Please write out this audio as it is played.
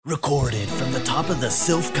Recorded from the top of the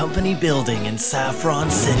Sylph Company building in Saffron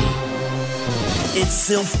City. It's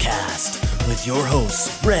SilphCast with your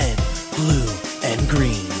hosts, Red, Blue, and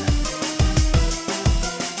Green.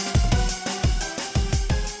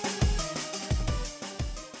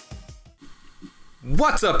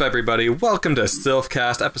 What's up, everybody? Welcome to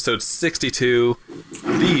SilphCast, episode 62,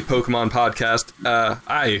 the Pokemon podcast.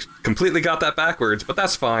 I completely got that backwards, but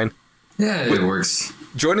that's fine. Yeah, it works.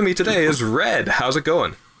 Joining me today is Red. How's it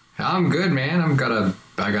going? I'm good, man. I got a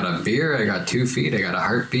beer. I got 2 feet. I got a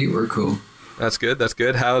heartbeat. We're cool. That's good. That's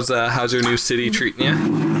good. How's your new city treating you?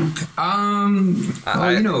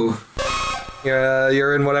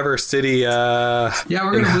 You're in whatever city. Yeah,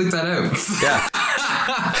 we're gonna bleep that out.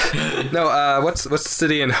 Yeah. No. What's the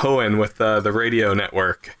city in Hoenn with the radio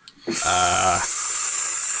network? I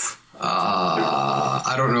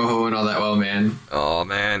don't know Hoenn all that well, man. Oh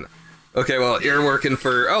man. Okay, well, you're working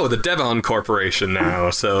for, the Devon Corporation now,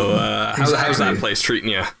 so how's that place treating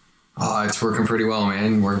you? Oh, it's working pretty well,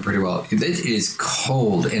 man. Working pretty well. It is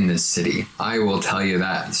cold in this city. I will tell you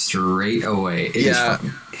that straight away.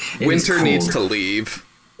 Winter needs to leave.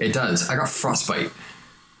 It does. I got frostbite.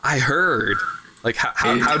 I heard. Like,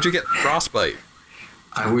 how'd you get frostbite?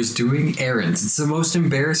 I was doing errands. It's the most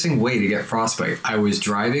embarrassing way to get frostbite. I was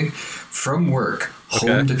driving from work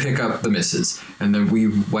home to pick up the missus, and then we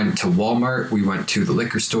went to Walmart, we went to the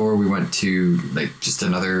liquor store, we went to just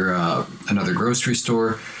another grocery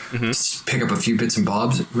store, just pick up a few bits and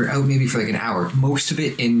bobs. We're out maybe for an hour, most of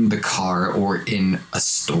it in the car or in a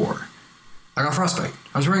store. I got frostbite.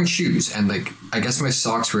 I was wearing shoes, and I guess my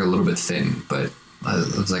socks were a little bit thin, but I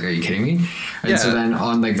was like, are you kidding me? And so then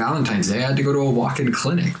on Valentine's Day, I had to go to a walk-in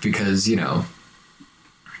clinic because,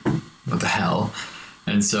 what the hell?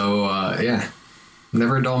 And so,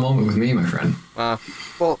 never a dull moment with me, my friend.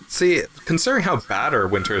 Well, see, considering how bad our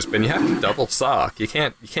winter has been, you have to double sock. You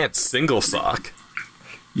can't single sock.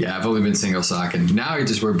 Yeah, I've only been single sock, and now I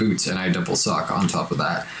just wear boots and I double sock on top of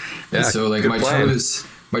that. Yeah, and so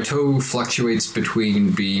my toe fluctuates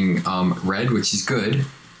between being red, which is good,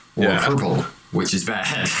 or purple, which is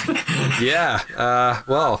bad. Yeah.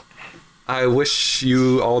 Well, I wish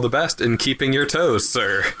you all the best in keeping your toes,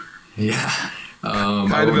 sir. Yeah.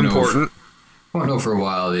 Kind of important. I won't know for a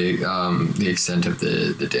while the extent of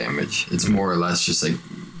the damage. It's more or less just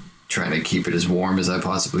trying to keep it as warm as I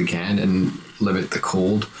possibly can and limit the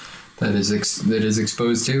cold that is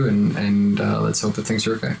exposed to, and let's hope that things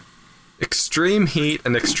are okay. Extreme heat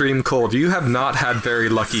and extreme cold. You have not had very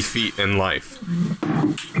lucky feet in life.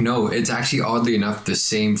 No, it's actually oddly enough the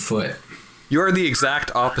same foot. You are the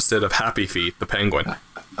exact opposite of Happy Feet, the penguin.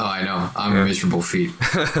 Oh, I know. I'm a miserable feet.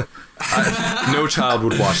 No child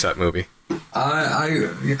would watch that movie.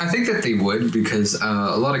 I think that they would, because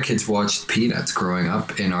a lot of kids watched Peanuts growing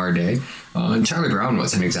up in our day, and Charlie Brown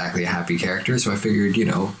wasn't exactly a happy character, so I figured,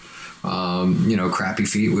 Crappy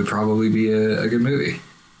Feet would probably be a good movie.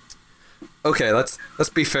 Okay, let's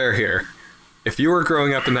be fair here. If you were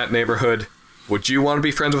growing up in that neighborhood, would you want to be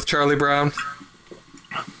friends with Charlie Brown?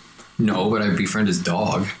 No, but I'd befriend his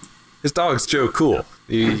dog. His dog's Joe Cool.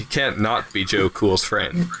 You can't not be Joe Cool's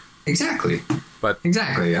friend. Exactly.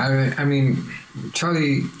 Exactly. I mean,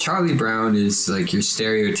 Charlie Brown is your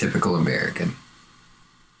stereotypical American.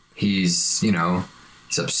 He's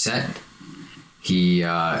upset.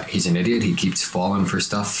 He's an idiot. He keeps falling for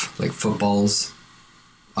stuff like footballs.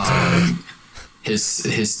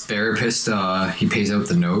 His therapist, he pays out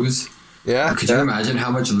the nose. Yeah. Could you imagine how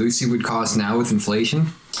much Lucy would cost now with inflation?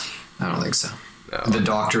 I don't think so. No. The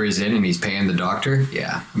doctor is in and he's paying the doctor.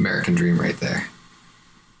 Yeah, American dream right there.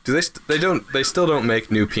 Do they still don't make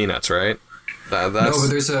new Peanuts, right? No, but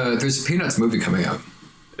there's a Peanuts movie coming out.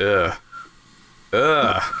 Ugh.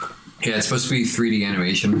 Yeah, it's supposed to be 3D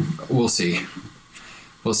animation. We'll see.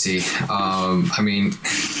 We'll see.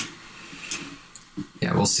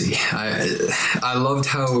 We'll see. I loved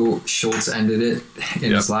how Schultz ended it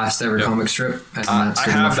in his last ever comic strip. And I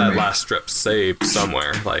have that last strip saved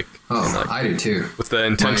somewhere. I do too. With the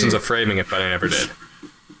intentions of framing it, but I never did.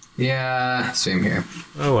 Yeah, same here.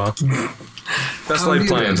 Oh well. Best laid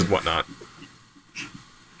plans and whatnot.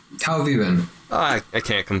 How have you been? I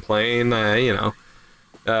can't complain.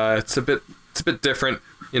 It's a bit different,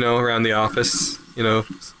 around the office.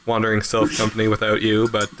 Wandering Sylph Company without you,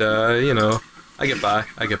 but I get by.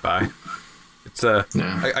 It's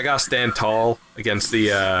I gotta stand tall against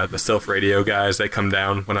the Sylph radio guys. They come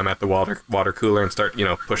down when I'm at the water cooler and start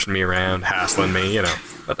pushing me around, hassling me.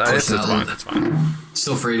 But it's fine. It's fine.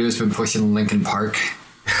 Sylph radio's been pushing Linkin Park.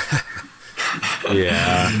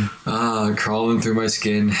 Yeah. Crawling through my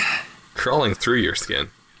skin. Crawling through your skin.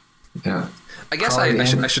 Yeah. I guess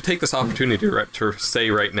I should take this opportunity to say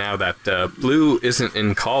right now that Blue isn't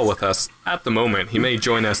in call with us at the moment. He may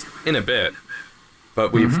join us in a bit,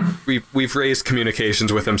 but we've raised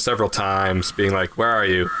communications with him several times, being like, "Where are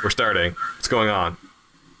you? We're starting. What's going on?"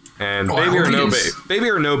 And baby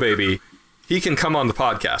or no baby, he can come on the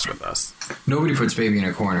podcast with us. Nobody puts baby in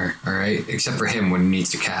a corner, all right, except for him when he needs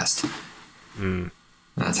to cast.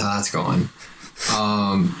 That's how that's going.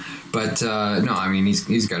 But no, I mean,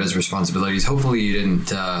 he's got his responsibilities. Hopefully you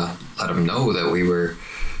didn't let him know that we were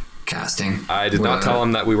casting. I did not tell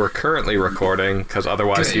him that we were currently recording, because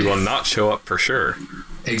otherwise he will not show up for sure.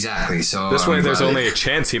 Exactly. So this way there's only a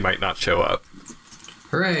chance he might not show up.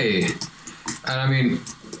 Hooray. And I mean,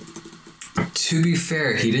 to be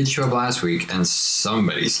fair, he did show up last week, and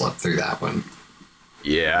somebody slept through that one.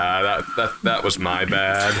 Yeah, that was my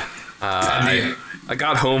bad. I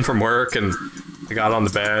got home from work and I got on the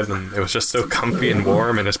bed and it was just so comfy and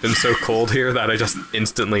warm, and it's been so cold here that I just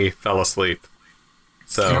instantly fell asleep.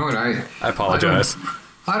 So you know what, I apologize.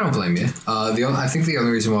 I don't blame you. I think the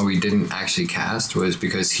only reason why we didn't actually cast was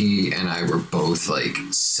because he and I were both like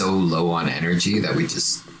so low on energy that we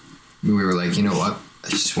were like, you know what?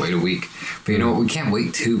 Let's just wait a week. But you know what? We can't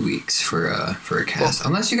wait 2 weeks for a cast.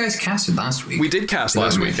 Unless you guys casted last week. We did cast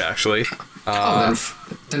last week, actually.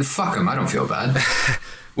 Then fuck him. I don't feel bad.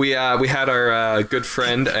 We had our good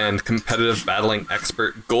friend and competitive battling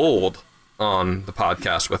expert Gold on the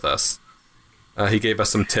podcast with us. He gave us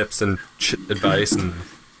some tips and advice. And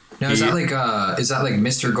now, is that like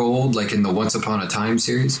Mr. Gold, like in the Once Upon a Time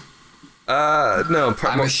series? No.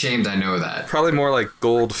 I'm ashamed I know that. Probably more like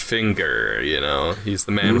Goldfinger, you know. He's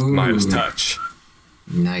the man with Midas touch.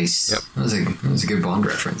 Nice. Yep. That was a good Bond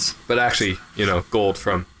reference. But actually, you know, Gold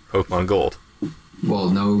from Pokemon Gold. Well,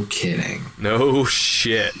 no kidding. No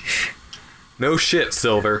shit. No shit,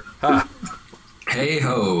 Silver. Ha. Hey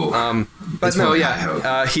ho. But no,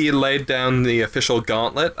 yeah. He laid down the official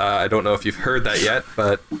gauntlet. I don't know if you've heard that yet,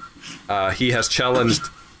 but he has challenged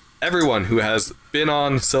everyone who has been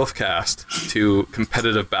on SilphCast to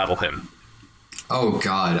competitive battle him. Oh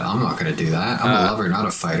God, I'm not gonna do that. I'm a lover, not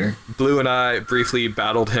a fighter. Blue and I briefly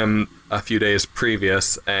battled him a few days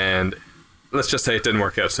previous, and let's just say it didn't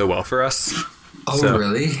work out so well for us. Oh,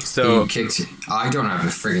 really? So he kicked. I don't have a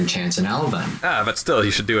friggin' chance in hell then. But still,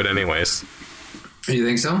 you should do it anyways. You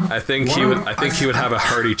think so? I think he would have a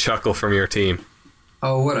hearty chuckle from your team.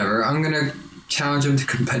 Oh, whatever. I'm gonna challenge him to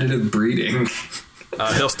competitive breeding.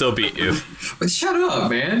 He'll still beat you. But shut up,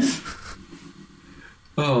 man.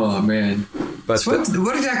 Oh man. But so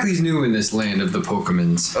what exactly is new in this land of the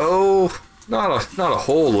Pokemons? Oh, not a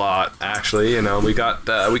whole lot actually. You know, we got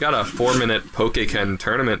a 4-minute Pokeken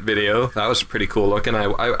tournament video. That was pretty cool looking.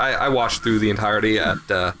 I watched through the entirety at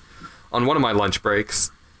on one of my lunch breaks.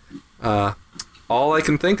 All I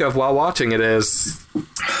can think of while watching it is,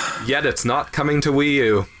 yet it's not coming to Wii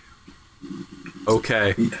U.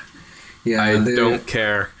 Okay. Yeah, I don't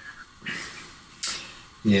care.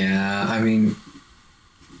 Yeah, I mean,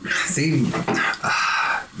 see,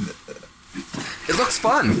 it looks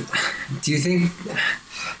fun. Do you think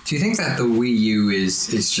that the Wii U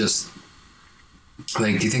is just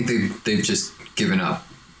like? Do you think they've just given up?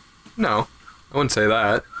 No, I wouldn't say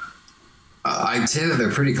that. I'd say that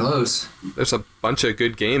they're pretty close. There's a bunch of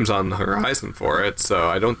good games on the horizon for it, so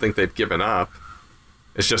I don't think they've given up.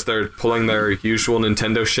 It's just they're pulling their usual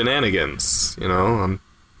Nintendo shenanigans, you know?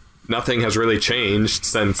 Nothing has really changed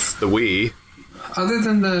since the Wii. Other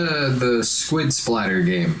than the Squid Splatter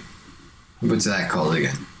game. What's that called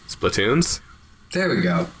again? Splatoons? There we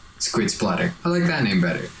go. Squid Splatter. I like that name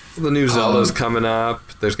better. Well, the new Zelda's coming up.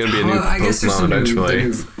 There's going to be a new Pokemon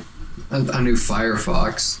eventually. A new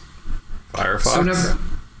Firefox. Firefox? So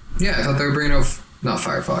yeah, I thought they were bringing out... Not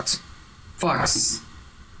Firefox. Fox...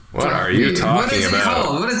 What are you talking about? What is it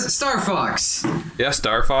called? What is it? Star Fox. Yeah,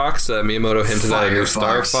 Star Fox. Miyamoto hinted at a new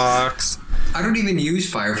Star Fox. I don't even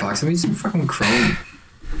use Firefox. I mean, some fucking Chrome.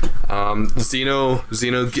 Xenoblade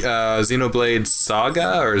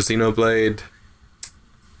Saga or Xenoblade...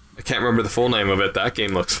 I can't remember the full name of it. That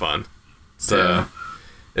game looks fun. So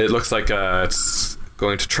it looks like it's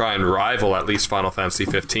going to try and rival at least Final Fantasy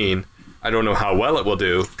 15. I don't know how well it will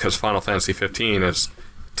do because Final Fantasy 15 is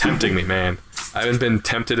tempting me, man. I haven't been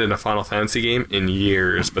tempted in a Final Fantasy game in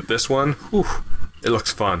years, but this one, whew, it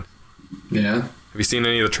looks fun. Yeah. Have you seen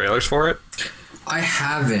any of the trailers for it? I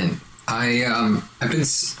haven't. I've been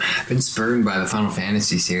spurned by the Final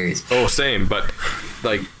Fantasy series. Oh, same, but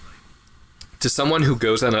like to someone who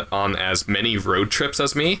goes on as many road trips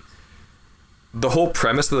as me, the whole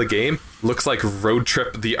premise of the game looks like Road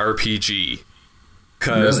Trip the RPG.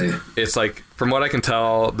 Because It's like, from what I can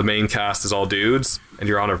tell, the main cast is all dudes, and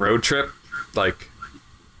you're on a road trip. like,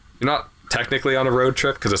 you're not technically on a road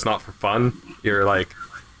trip because it's not for fun. You're like,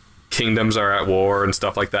 kingdoms are at war and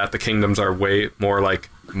stuff like that. The kingdoms are way more like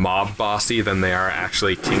mob bossy than they are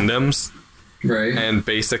actually kingdoms. Right. And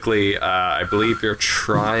basically, I believe you're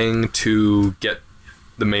trying to get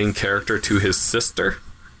the main character to his sister.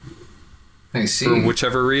 I see. For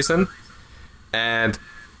whichever reason.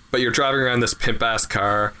 But you're driving around this pimp-ass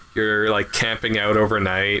car. You're like camping out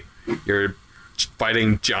overnight. You're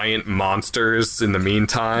fighting giant monsters in the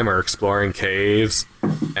meantime, or exploring caves.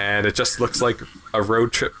 And it just looks like a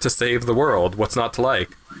road trip to save the world. What's not to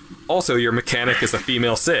like? Also, your mechanic is a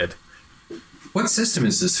female Sid. What system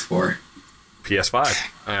is this for?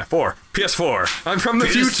 PS5. 4. PS4. I'm from the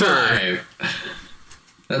PS5. future.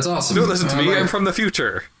 That's awesome. Don't listen to me. I'm from the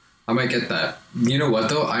future. I might get that. You know what,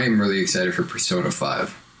 though? I am really excited for Persona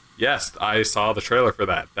 5. Yes, I saw the trailer for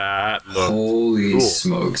that. That looked Holy cool.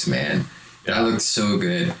 smokes, man. Yeah. That looked so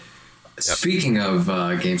good. Yep. Speaking of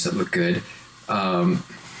games that look good,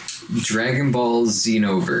 Dragon Ball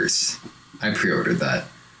Xenoverse. I pre-ordered that.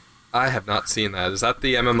 I have not seen that. Is that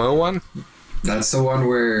the MMO one? That's the one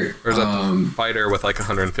where... Or is that the fighter with like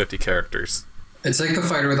 150 characters? It's like the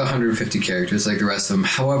fighter with 150 characters, like the rest of them.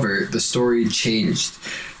 However, the story changed.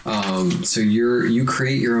 So you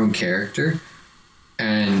create your own character,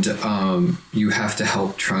 and you have to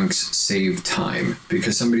help Trunks save time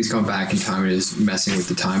because somebody's gone back in time and is messing with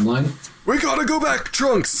the timeline. We gotta go back,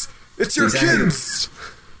 Trunks. It's your kids.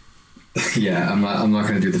 Yeah, I'm not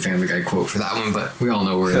going to do the Family Guy quote for that one, but we all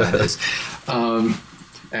know where that is.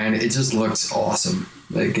 And it just looks awesome.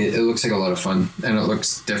 Like it looks like a lot of fun, and it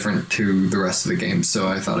looks different to the rest of the game. So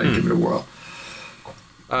I thought I'd give it a whirl.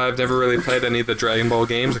 I've never really played any of the Dragon Ball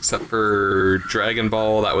games except for Dragon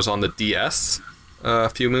Ball that was on the DS a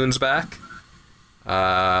few moons back.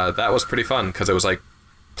 That was pretty fun because it was like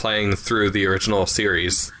playing through the original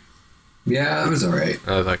series. Yeah, it was alright.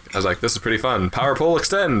 I was like, this is pretty fun. Power pole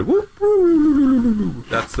extend. Whoop, whoop.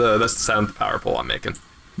 That's the sound of the power pole I'm making.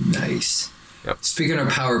 Nice. Yep. Speaking of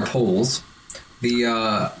power poles,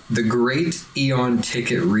 the Great Eon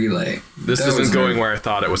Ticket Relay. This isn't going where I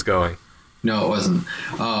thought it was going. No, it wasn't.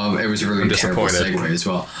 It was a really terrible segue as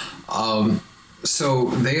well.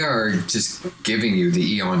 So they are just giving you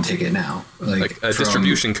the Eon ticket now. Like a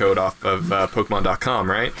distribution code off of Pokemon.com,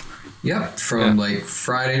 right? Yep, from like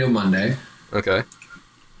Friday to Monday. Okay.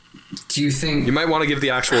 Do you think... You might want to give the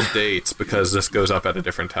actual dates because this goes up at a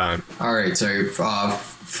different time. All right, so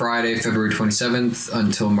Friday, February 27th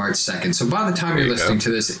until March 2nd. So by the time you're listening to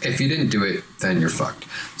this, if you didn't do it, then you're fucked.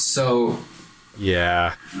 So...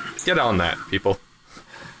 Yeah. Get on that, people.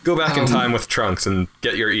 Go back in time with Trunks and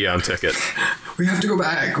get your Eon ticket. We have to go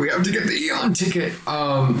back. We have to get the Eon ticket.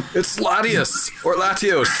 It's Latios or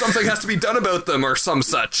Latios. Something has to be done about them or some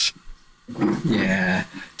such. Yeah.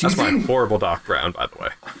 That's my horrible Doc Brown, by the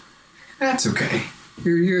way. That's okay.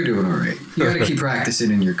 You're doing all right. You got to keep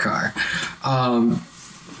practicing in your car.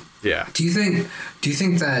 Yeah. Do you think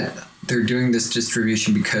that they're doing this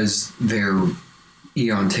distribution because their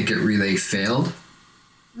Eon ticket relay failed?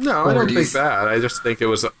 No, I don't think that. I just think it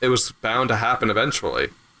was bound to happen eventually.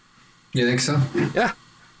 You think so? Yeah.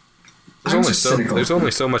 There's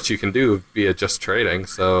only so much you can do via just trading,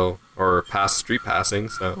 or street passing,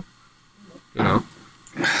 so you know.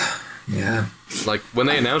 Yeah. Like when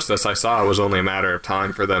they announced this, I saw it was only a matter of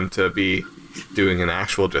time for them to be doing an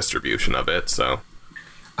actual distribution of it, so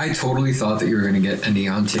I totally thought that you were going to get a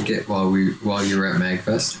Neon ticket while you were at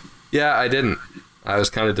MagFest. Yeah, I didn't. I was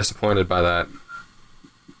kind of disappointed by that.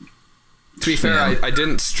 To be fair, Yeah. I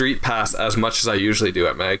didn't street pass as much as I usually do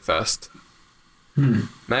at MagFest.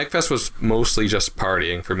 MagFest was mostly just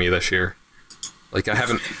partying for me this year. Like, I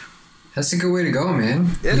haven't... That's a good way to go, man.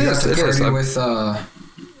 It you is. got to party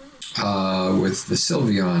with the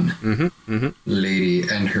Sylveon lady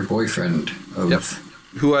and her boyfriend.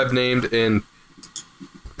 Who I've named in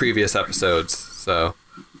previous episodes. So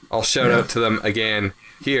I'll shout out to them again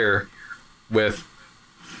here with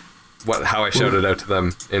how I shouted out to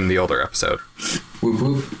them in the older episode. Whoop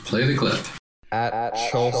whoop. Play the clip. At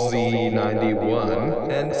Chelsea91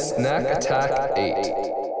 and Snack Attack 8.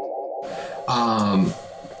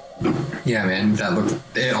 Yeah, man,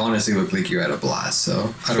 it honestly looked like you had a blast,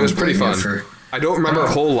 so It was pretty fun. I don't remember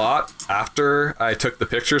a whole lot after I took the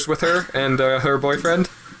pictures with her and her boyfriend,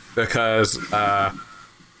 because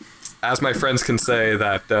as my friends can say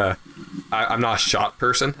that I'm not a shot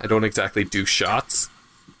person. I don't exactly do shots.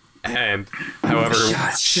 And however,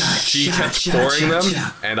 she kept pouring them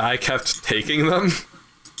and I kept taking them.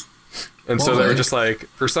 And so they were just like,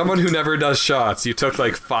 for someone who never does shots, you took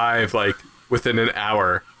like 5 like within an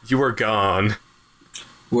hour. You were gone.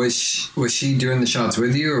 Was she doing the shots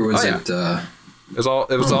with you, or was it? It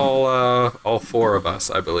was all four of us,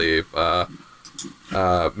 I believe. Mega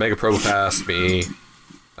Probopass, me,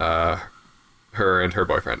 her, and her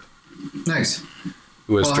boyfriend. Nice.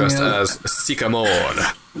 Who was dressed as Sycamore.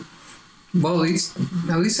 Well, at least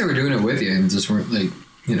they were doing it with you and just weren't like,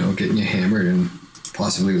 getting you hammered and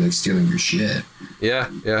possibly like stealing your shit. Yeah.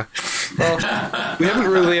 Well, we haven't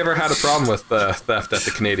really ever had a problem with theft at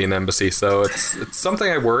the Canadian Embassy, so it's something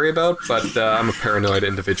I worry about, but I'm a paranoid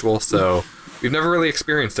individual, so we've never really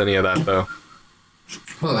experienced any of that, though.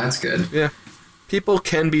 Well, that's good. Yeah. People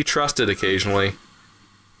can be trusted occasionally.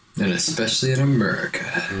 And especially in America.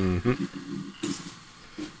 Mm-hmm.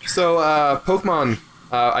 So, Pokemon,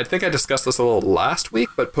 I think I discussed this a little last week,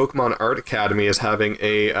 but Pokemon Art Academy is having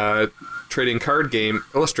a trading card game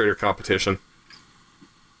illustrator competition.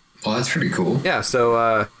 Well, that's pretty cool. Yeah,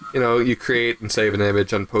 so, you create and save an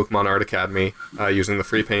image on Pokemon Art Academy using the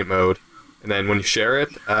free paint mode, and then when you share it,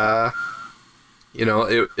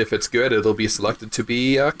 if it's good, it'll be selected to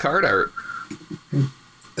be card art.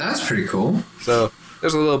 That's pretty cool. So,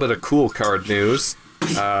 there's a little bit of cool card news.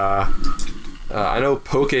 I know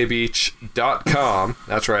Pokebeach.com,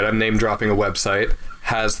 that's right, I'm name dropping a website,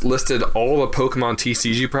 has listed all the Pokemon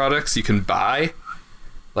TCG products you can buy,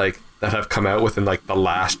 like, that have come out within, like, the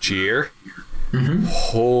last year. Mm-hmm.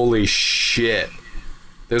 Holy shit.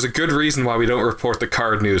 There's a good reason why we don't report the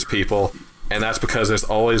card news, people, and that's because there's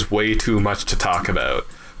always way too much to talk about.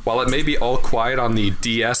 While it may be all quiet on the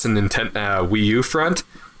DS and Nintendo Wii U front,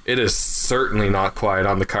 it is certainly not quiet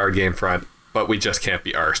on the card game front. But we just can't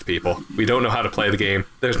be arsed, people. We don't know how to play the game.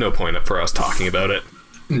 There's no point for us talking about it.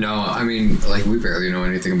 No, I mean, like, we barely know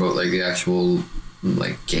anything about, like, the actual,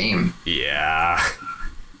 like, game. Yeah.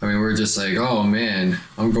 I mean, we're just like, oh, man,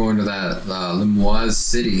 I'm going to that Limoise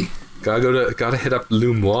City. Gotta hit up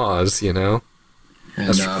Limoise, And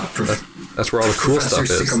that's where all the cool Professor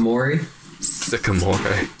stuff is. Sycamore.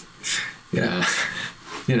 Yeah.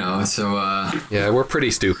 So... yeah, we're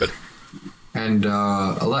pretty stupid. And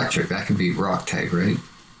electric, that could be rock tag, right?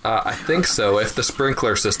 I think so, if the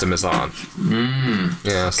sprinkler system is on.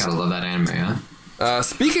 Yes. Gotta love that anime, huh?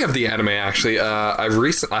 Speaking of the anime, actually, I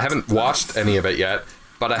haven't watched any of it yet,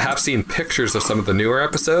 but I have seen pictures of some of the newer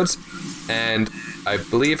episodes, and I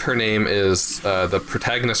believe her name is the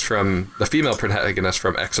female protagonist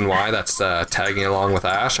from X and Y that's tagging along with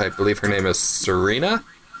Ash. I believe her name is Serena.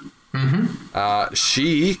 Mm-hmm.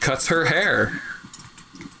 She cuts her hair,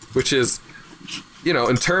 which is,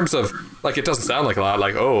 in terms of, like, it doesn't sound like a lot,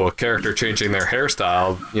 like, oh, a character changing their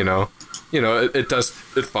hairstyle,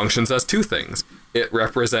 it functions as two things. It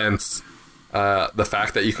represents the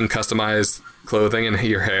fact that you can customize clothing and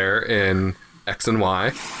your hair in X and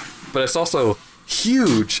Y, but it's also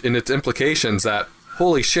huge in its implications that,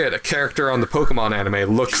 holy shit, a character on the Pokemon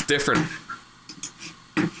anime looks different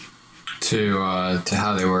to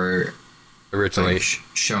how they were originally, like,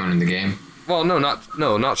 shown in the game. Well,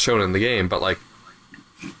 not shown in the game, but, like,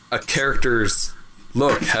 a character's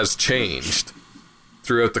look has changed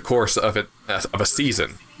throughout the course of a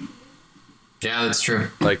season. Yeah, that's true.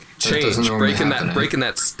 Like, change, breaking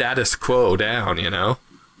that status quo down,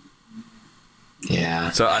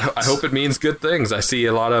 Yeah. So I hope it means good things. I see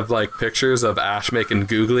a lot of, like, pictures of Ash making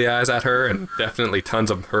googly eyes at her, and definitely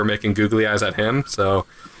tons of her making googly eyes at him. So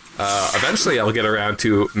eventually I'll get around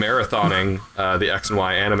to marathoning the X and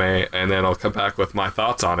Y anime, and then I'll come back with my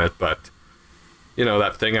thoughts on it. But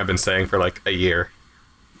that thing I've been saying for like a year.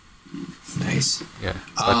 Nice. Yeah,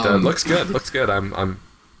 but looks good. Looks good. I'm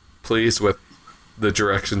pleased with the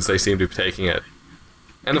directions they seem to be taking it.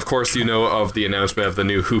 And of course, of the announcement of the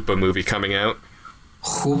new Hoopa movie coming out.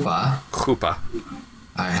 Hoopa.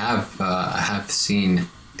 I have seen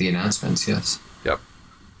the announcements. Yes. Yep.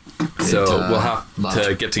 So we'll have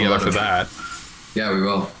to get together for that. Yeah, we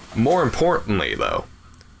will. More importantly, though,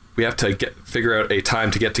 we have to figure out a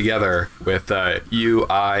time to get together with you,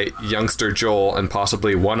 I, youngster Joel, and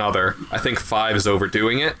possibly one other. I think 5 is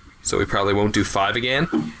overdoing it, so we probably won't do 5 again.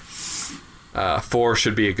 4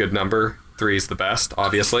 should be a good number. 3 is the best,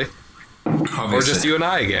 obviously. Or just you and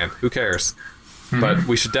I again. Who cares? Mm-hmm. But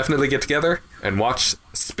we should definitely get together and watch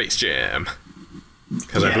Space Jam.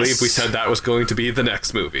 Because I believe we said that was going to be the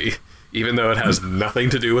next movie, even though it has nothing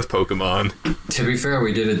to do with Pokemon. To be fair,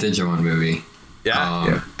 we did a Digimon movie.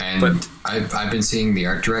 Yeah. And I've been seeing the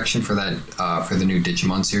art direction for that for the new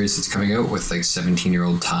Digimon series that's coming out with like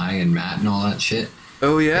 17-year-old Ty and Matt and all that shit.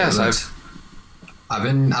 Oh yes, I've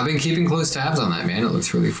been keeping close tabs on that, man. It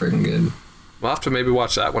looks really freaking good. We'll have to maybe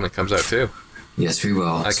watch that when it comes out too. Yes, we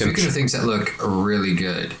will. Speaking of things that look really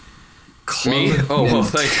good, me? Oh well,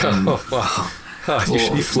 thank you. Oh, wow.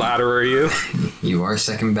 You flatterer, you? You are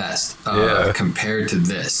second best. Yeah. Compared to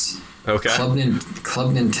this. Okay. Club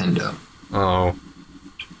Nintendo. Oh.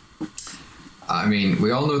 I mean,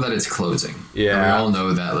 we all know that it's closing. Yeah. And we all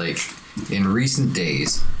know that, like, in recent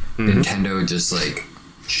days, Nintendo just, like,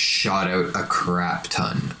 shot out a crap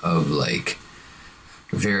ton of, like,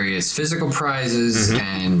 various physical prizes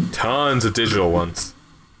and tons of digital ones.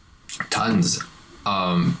 Tons.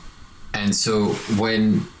 And so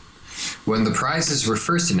when the prizes were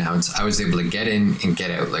first announced, I was able to get in and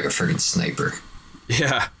get out like a friggin' sniper.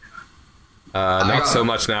 Yeah. Not so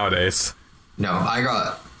much nowadays. No, I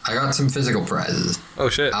got some physical prizes. Oh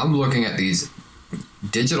shit. I'm looking at these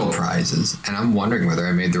digital prizes and I'm wondering whether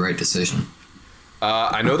I made the right decision.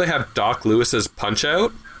 I know they have Doc Lewis's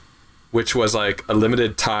Punch-Out, which was like a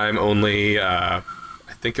limited time only. I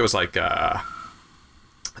think it was like I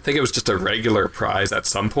think it was just a regular prize at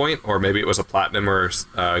some point, or maybe it was a platinum or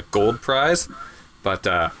gold prize. But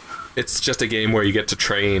it's just a game where you get to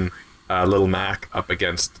train Little Mac up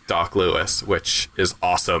against Doc Lewis, which is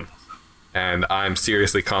awesome. And I'm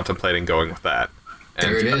seriously contemplating going with that.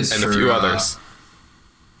 And, there it is. And a few others.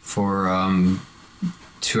 For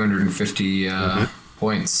 250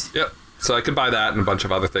 points. Yep. So I could buy that and a bunch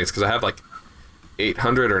of other things, because I have like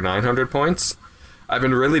 800 or 900 points. I've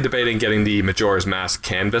been really debating getting the Majora's Mask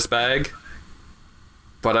canvas bag,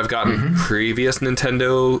 but I've gotten previous Club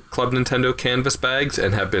Nintendo canvas bags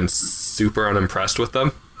and have been super unimpressed with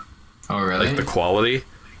them. Oh, really? Like the quality.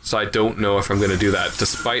 So I don't know if I'm going to do that,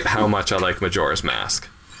 despite how much I like Majora's Mask.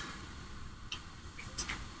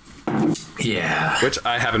 Yeah. Which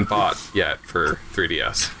I haven't bought yet for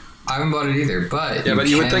 3DS. I haven't bought it either, but... Yeah, but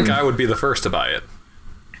you would think I would be the first to buy it.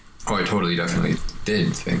 Oh, I totally, definitely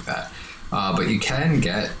did think that. But you can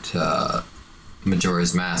get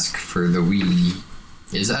Majora's Mask for the Wii.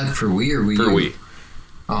 Is that for Wii or Wii For U? Wii.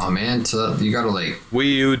 Oh, man, so you gotta, like...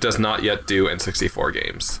 Wii U does not yet do N64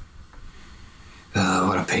 games.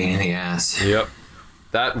 What a pain in the ass. Yep.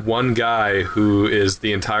 That one guy who is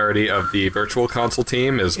the entirety of the Virtual Console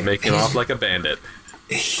team is making off like a bandit.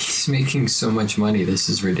 He's making so much money, this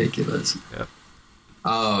is ridiculous. Yep.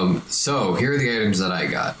 So, here are the items that I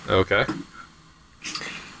got. Okay.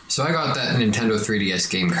 So I got that Nintendo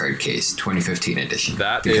 3DS game card case, 2015 edition.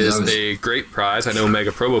 That is a great prize. I know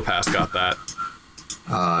Mega Probo Pass got that.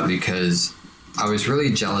 Because I was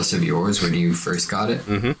really jealous of yours when you first got it.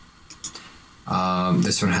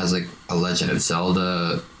 This one has like a Legend of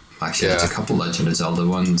Zelda. Actually, there's a couple Legend of Zelda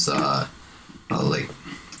ones. Like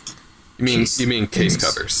you mean case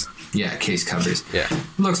covers? Yeah, case covers. Yeah,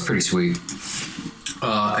 looks pretty sweet.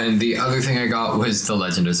 And the other thing I got was the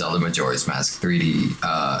Legend of Zelda Majora's Mask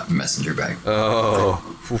 3D messenger bag. Oh,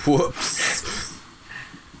 whoops.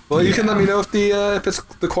 Well, you can let me know if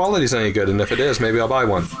the quality's any good, and if it is, maybe I'll buy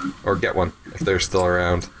one or get one if they're still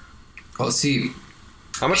around. Well, see,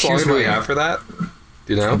 how much longer do we have for that?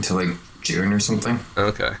 Do you know? Until like June or something.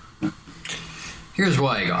 Okay. Here's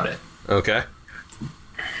why I got it. Okay.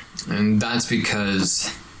 And that's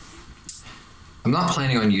because I'm not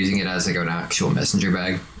planning on using it as like an actual messenger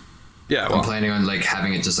bag. Yeah, well, I'm planning on like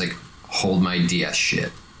having it just like hold my DS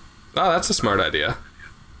shit. Oh, that's a smart idea.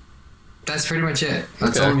 That's pretty much it.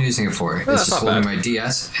 That's Okay. all I'm using it for. Well, It's just holding bad. my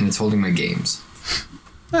DS and it's holding my games.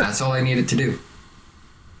 That's all I need it to do.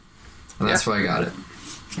 And that's why I got it.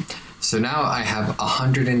 So now I have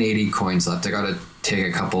 180 coins left. I gotta take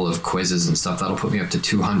a couple of quizzes and stuff. That'll put me up to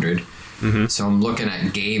 200. So I'm looking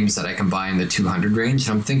at games that I can buy in the 200 range.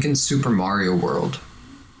 And I'm thinking Super Mario World.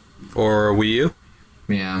 Or Wii U?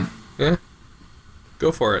 Yeah. Yeah.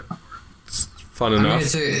 Go for it. It's fun I mean,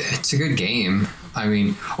 enough. it's a good game. I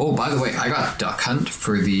mean, oh, by the way, I got Duck Hunt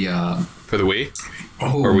for the... For the Wii?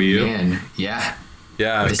 Oh, Or Wii U? man. Yeah.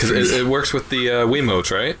 Yeah, because it works with the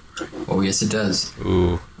Wiimotes, right? Oh, yes, it does.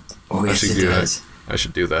 Ooh. Oh, yes, it does. I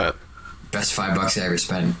should do that. Best $5 I ever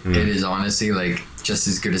spent. It is honestly like just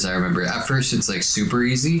as good as I remember. At first, it's like super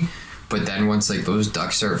easy, but then once like those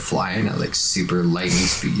ducks start flying at like super lightning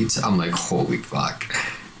speeds, I'm like, holy fuck!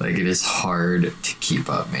 Like it is hard to keep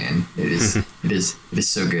up, man. It is. it is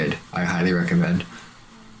so good. I highly recommend.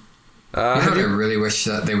 You know what I really wish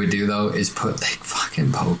that they would do though is put like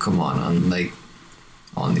fucking Pokemon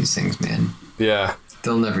on these things, man. Yeah.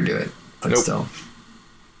 They'll never do it, but still.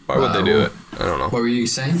 Why would they do it? I don't know. What were you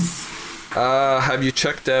saying? Have you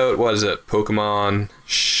checked out, what is it, Pokemon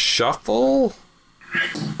Shuffle?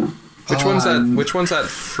 Which one's that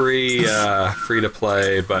free to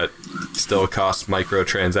play but still costs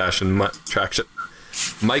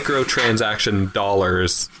microtransaction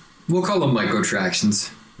dollars? We'll call them microtractions.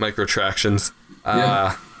 Microtractions.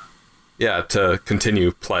 Yeah. Yeah, to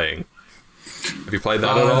continue playing. Have you played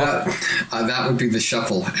that at all? That would be the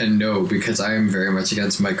shuffle, and no, because I am very much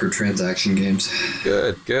against microtransaction games.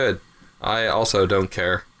 Good. I also don't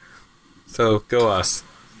care. So, go us.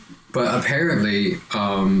 But apparently,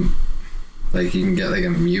 like, you can get, like, a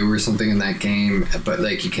Mew or something in that game, but,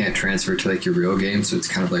 like, you can't transfer to, like, your real game, so it's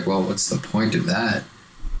kind of like, well, what's the point of that?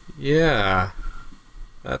 Yeah.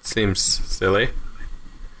 That seems silly.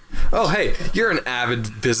 Oh, hey, you're an avid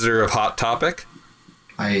visitor of Hot Topic.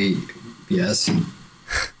 Yes.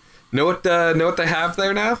 Know what they have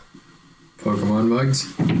there now? Pokemon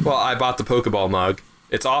mugs? Well, I bought the Pokeball mug.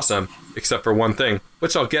 It's awesome, except for one thing,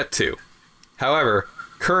 which I'll get to. However,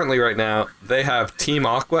 currently right now, they have Team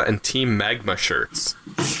Aqua and Team Magma shirts.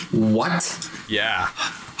 What? Yeah.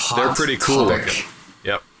 Hot They're pretty cool Topic. looking.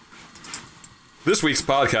 Yep. This week's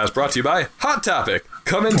podcast brought to you by Hot Topic.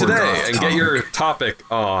 Come in today and get your topic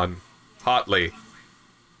on hotly.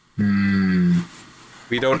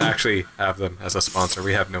 We don't actually have them as a sponsor.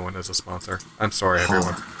 We have no one as a sponsor. I'm sorry,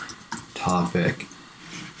 everyone. Topic.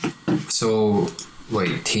 So,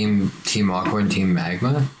 wait, Team Aqua and Team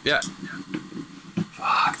Magma? Yeah,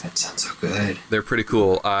 Fuck, that sounds so good. they're pretty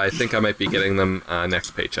cool. I think I might be getting them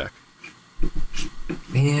next paycheck.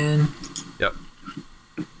 Man, Yep.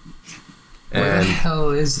 where the And hell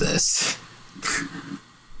is this?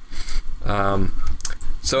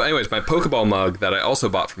 so anyways, my Pokeball mug that I also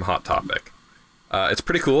bought from Hot Topic. It's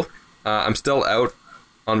pretty cool. I'm still out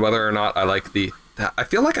on whether or not I like the... I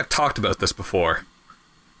feel like I've talked about this before.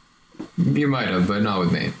 You might have, but not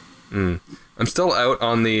with me. I'm still out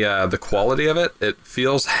on the quality of it. It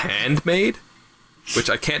feels handmade, which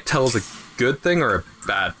I can't tell is a good thing or a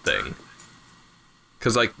bad thing.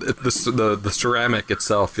 Because like the ceramic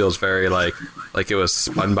itself feels very like it was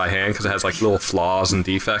spun by hand, because it has like little flaws and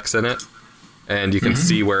defects in it, and you can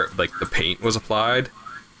see where like the paint was applied,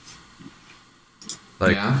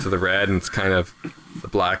 like to the red, and it's kind of the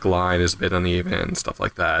black line is a bit uneven and stuff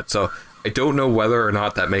like that. So I don't know whether or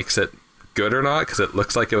not that makes it good or not, because it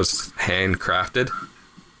looks like it was handcrafted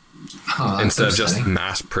instead of just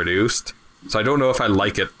mass produced. So I don't know if I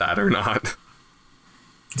like it that or not.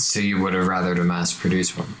 So you would have rather to mass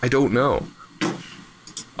produce one? I don't know.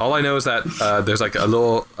 All I know is that there's like a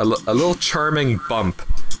little charming bump,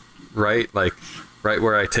 right? Like right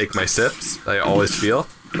where I take my sips. I always feel,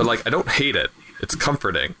 but like I don't hate it. It's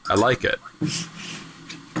comforting. I like it.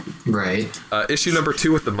 Right. Issue number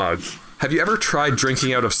 2 with the mug. Have you ever tried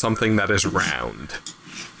drinking out of something that is round?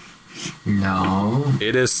 No.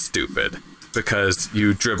 It is stupid because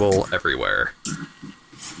you dribble everywhere.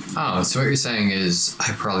 Oh, so what you're saying is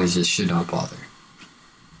I probably just should not bother.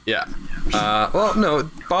 Yeah. Well, no,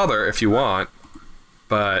 bother if you want,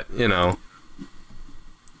 but you know,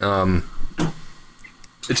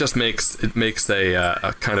 it just makes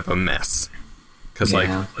a kind of a mess. Because like,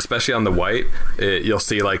 especially on the white, you'll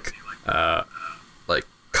see like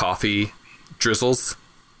coffee drizzles,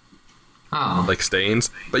 like stains.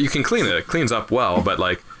 But you can clean it. It cleans up well. But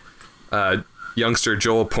like, youngster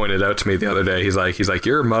Joel pointed out to me the other day. He's like,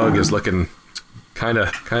 your mug is looking kind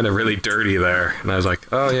of really dirty there. And I was like,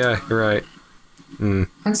 oh yeah, you're right.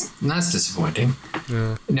 That's disappointing.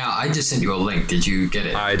 Yeah. Now, I just sent you a link. Did you get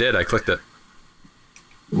it? I did. I clicked it.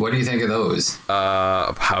 What do you think of those?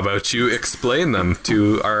 How about you explain them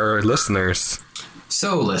to our listeners?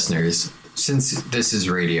 So, listeners, since this is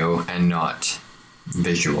radio and not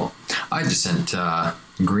visual, I just sent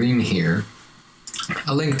Green here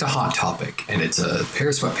a link to Hot Topic, and it's a pair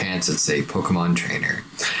of sweatpants that say Pokemon Trainer.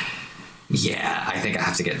 Yeah, I think I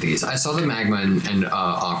have to get these. I saw the Magma and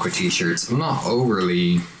Aqua t-shirts. I'm not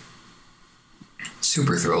overly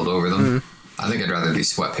super thrilled over them. I think I'd rather do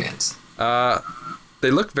sweatpants. They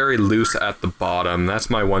look very loose at the bottom. That's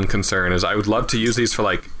my one concern, is I would love to use these for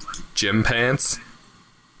like gym pants,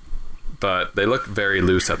 but they look very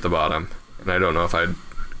loose at the bottom, and I don't know if I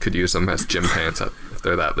could use them as gym pants if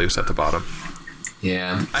they're that loose at the bottom.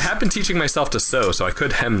 Yeah. I have been teaching myself to sew, so I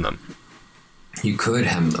could hem them. You could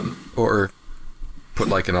hem them. Or put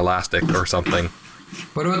like an elastic or something.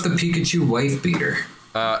 What about the Pikachu wife beater?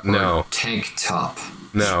 No. Or tank top?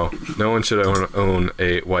 No one should own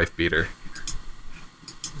a wife beater.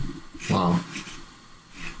 Well,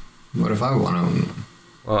 what if I want to own one?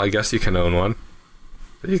 Well, I guess you can own one.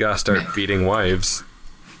 But you gotta start beating wives.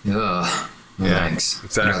 Ugh. No, Yeah, thanks.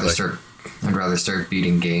 exactly. I'd rather start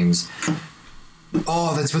beating games.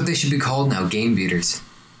 Oh, that's what they should be called now, game beaters.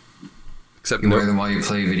 Except You wear them while you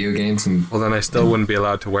play video games. And well, then I still wouldn't be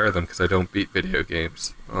allowed to wear them because I don't beat video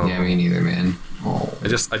games. Oh. yeah, me neither, man. Oh. I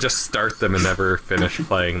just start them and never finish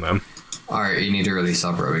playing them. Alright, you need to really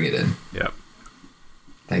stop rubbing it in. Yep.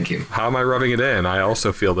 Thank you. How am I rubbing it in? I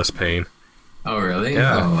also feel this pain. Oh, really?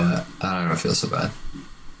 Yeah. Oh, I don't feel so bad.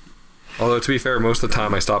 Although, to be fair, most of the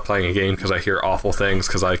time I stop playing a game because I hear awful things,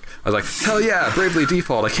 because I was like, hell yeah, Bravely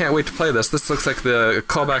Default, I can't wait to play this. This looks like the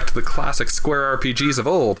callback to the classic Square RPGs of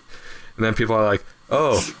old. And then people are like,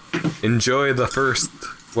 oh, enjoy the first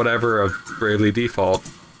whatever of Bravely Default,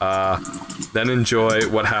 then enjoy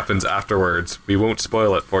what happens afterwards. We won't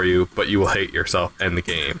spoil it for you, but you will hate yourself and the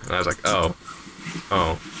game. And I was like, oh.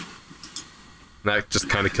 And that just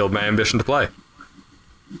kind of killed my ambition to play.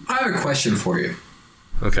 I have a question for you.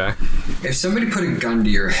 Okay. If somebody put a gun to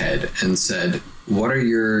your head and said, what are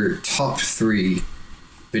your top 3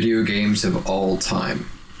 video games of all time?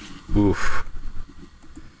 Oof.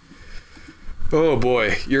 Oh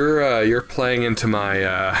boy, you're playing into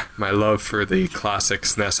my my love for the classic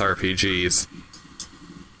SNES RPGs.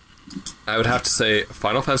 I would have to say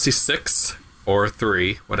Final Fantasy 6 or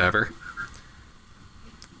 3, whatever.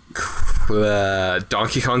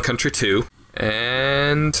 Donkey Kong Country 2,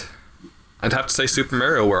 and I'd have to say Super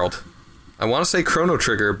Mario World. I want to say Chrono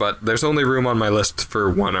Trigger, but there's only room on my list for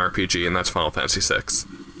one RPG, and that's Final Fantasy 6.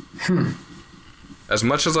 As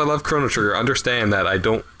much as I love Chrono Trigger, understand that I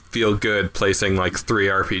don't feel good placing like 3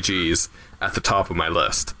 RPGs at the top of my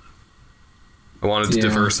list. I wanted to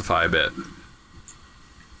diversify a bit.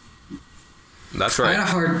 That's right. I had a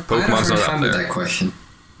hard time with that question.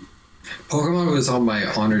 Pokemon was on my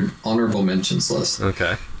honorable mentions list.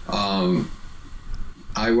 Okay.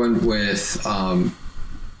 I went with coming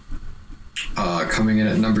in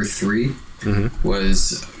at number 3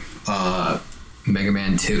 was Mega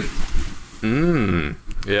Man 2.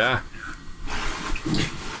 Yeah.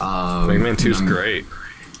 Mega Man 2's great.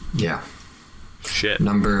 Yeah. Shit. Yeah,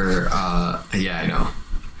 I know.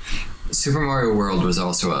 Super Mario World was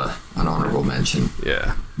also an honorable mention.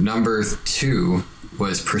 Yeah. Number 2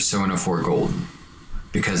 was Persona 4 Golden,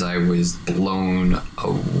 because I was blown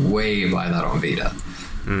away by that on Vita.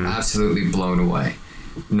 Absolutely blown away.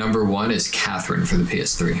 Number 1 is Catherine for the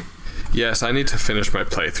PS3. Yes, I need to finish my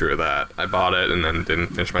playthrough of that. I bought it and then didn't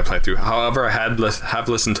finish my playthrough. However, I have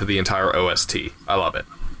listened to the entire OST. I love it.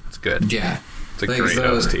 It's good. Yeah. It's a great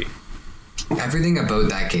OST. Everything about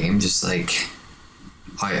that game, just like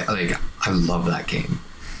I love that game.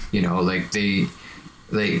 You know, like they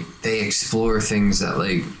explore things that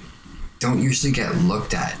like don't usually get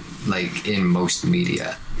looked at like in most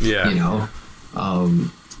media. Yeah. You know?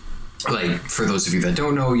 Like for those of you that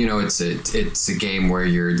don't know, you know, it's a game where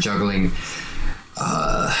you're juggling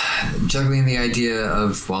the idea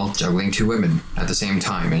of, well, juggling 2 women at the same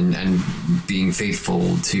time and being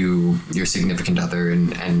faithful to your significant other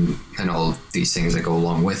and all these things that go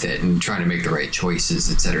along with it, and trying to make the right choices,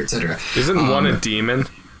 etc., etc. Isn't one a demon?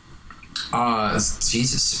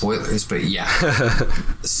 Jesus, spoilers, but yeah.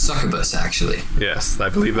 Succubus, actually. Yes, I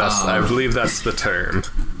believe that's the term.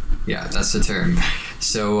 Yeah, that's the term.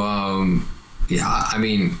 So, yeah, I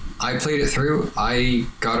mean, I played it through. I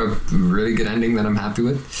got a really good ending that I'm happy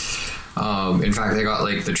with. In fact, I got,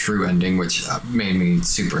 like, the true ending, which made me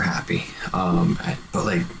super happy. But,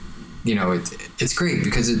 like, you know, it's great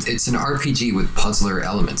because it's an RPG with puzzler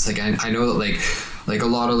elements. Like, I know that, like a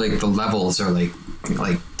lot of, like, the levels are, like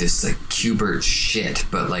this, like, Q*bert shit,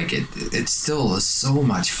 but, like, it still is so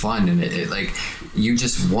much fun, and it like, you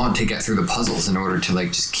just want to get through the puzzles in order to, like,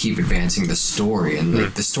 just keep advancing the story, and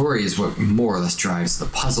like the story is what more or less drives the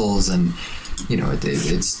puzzles, and you know,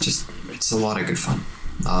 it's a lot of good fun.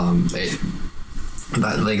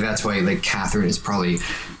 But like, that's why, like, Catherine is probably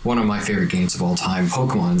one of my favorite games of all time.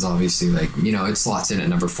 Pokemon's obviously, like, you know, it slots in at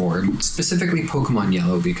number 4, specifically Pokemon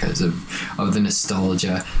Yellow, because of the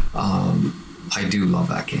nostalgia. I do love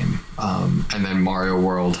that game. And then Mario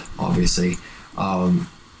World, obviously. And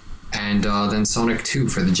then Sonic 2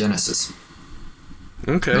 for the Genesis.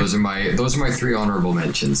 Okay. Those are my 3 honorable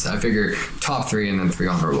mentions. I figure top 3 and then 3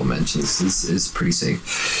 honorable mentions is pretty safe.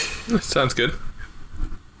 Sounds good.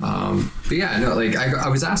 But yeah, no, like, I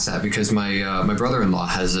was asked that because my brother-in-law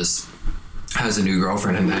has a new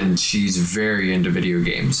girlfriend, and she's very into video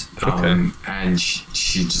games. Okay. And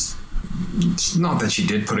she just, not that she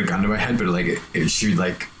did put a gun to my head, but like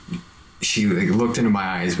she looked into my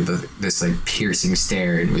eyes with this like piercing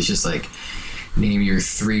stare, and was just like, name your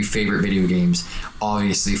 3 favorite video games.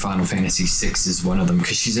 Obviously Final Fantasy 6 is one of them,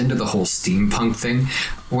 because she's into the whole steampunk thing,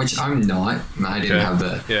 which I'm not. I didn't have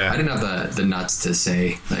the nuts to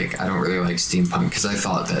say, like, I don't really like steampunk, because I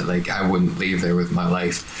thought that, like, I wouldn't leave there with my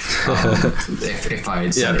life if I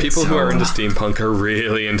had said people it. who are into steampunk are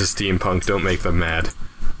really into steampunk. Don't make them mad.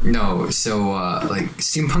 No, so like,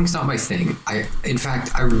 steampunk's not my thing. In fact,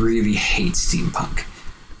 I really hate steampunk.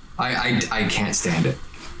 I can't stand it.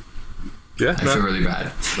 Yeah, I feel really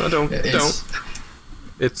bad. No, don't.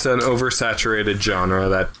 It's an oversaturated genre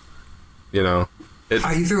that, you know,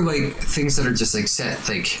 either like things that are just like set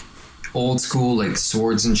like old school, like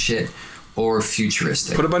swords and shit, or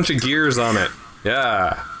futuristic. Put a bunch of gears on it.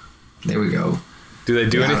 Yeah. There we go. Do they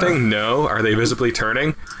do anything? No. Are they visibly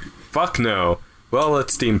turning? Fuck no. Well,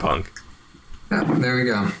 it's steampunk. Yeah, there we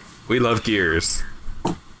go. We love gears.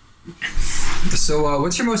 So,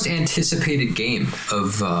 what's your most anticipated game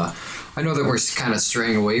of? I know that we're kind of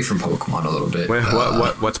straying away from Pokemon a little bit. Wait,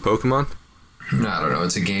 what's Pokemon? I don't know.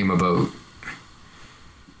 It's a game about.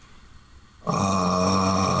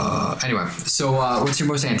 Anyway, so what's your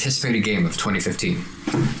most anticipated game of 2015?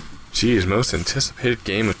 Jeez, most anticipated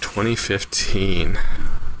game of 2015.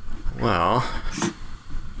 Well,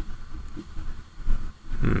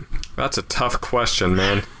 that's a tough question,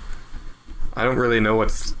 man. I don't really know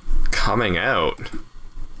what's coming out.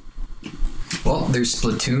 Well, there's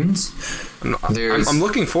Splatoons. I'm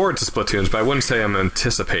looking forward to Splatoons, but I wouldn't say I'm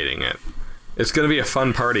anticipating it. It's going to be a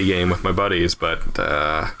fun party game with my buddies, but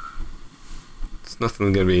it's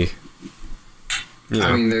nothing going to be...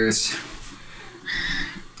 I mean, there's...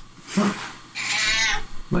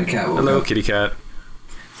 My cat woke Hello, up. kitty cat.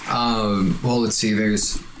 Well, let's see.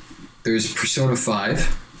 There's Persona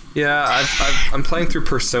 5. Yeah, I'm playing through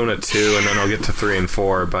Persona 2, and then I'll get to 3 and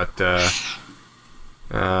 4, but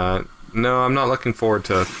no, I'm not looking forward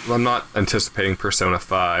to... I'm not anticipating Persona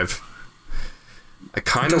 5.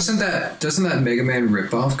 Doesn't that Mega Man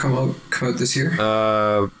ripoff come out this year?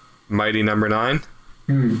 Mighty Number 9?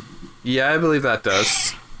 Yeah, I believe that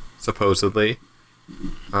does, supposedly.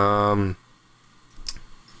 I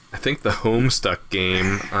think the Homestuck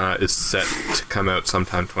game is set to come out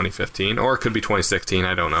sometime 2015, or it could be 2016,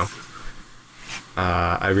 I don't know.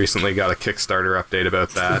 I recently got a Kickstarter update about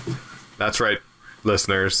that. That's right,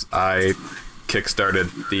 listeners, I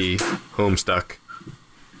kickstarted the Homestuck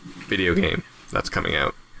video game that's coming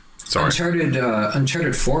out. Sorry.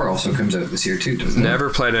 Uncharted 4 also comes out this year too, doesn't it? Never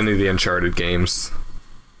played any of the Uncharted games.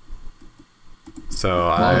 So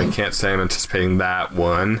I can't say I'm anticipating that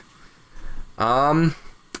one.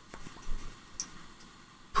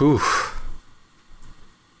 Poof.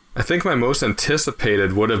 I think my most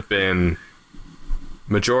anticipated would have been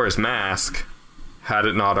Majora's Mask, had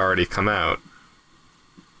it not already come out.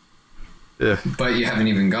 Ugh. But you haven't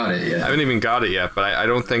even got it yet. I haven't even got it yet, but I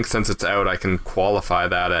don't think since it's out I can qualify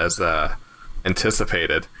that as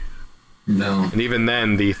anticipated. No. And even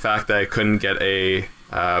then, the fact that I couldn't get a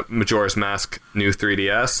Majora's Mask new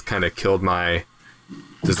 3DS kind of killed my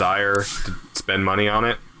desire to spend money on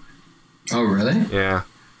it. Oh, really? Yeah.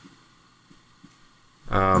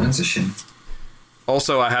 That's a shame.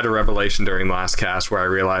 Also, I had a revelation during last cast where I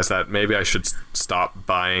realized that maybe I should stop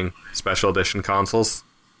buying special edition consoles.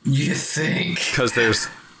 You think? Because there's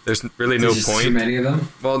really no There's point. Too many of them?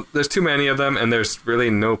 Well, there's too many of them, and there's really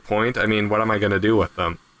no point. I mean, what am I going to do with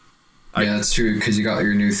them? Yeah, that's true, because you got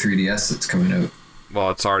your new 3DS that's coming out. Well,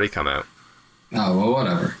 it's already come out. Oh, well,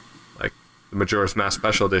 whatever. Like, the Majora's Mask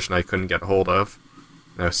Special Edition I couldn't get a hold of.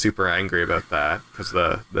 And I was super angry about that, because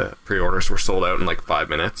the pre-orders were sold out in like 5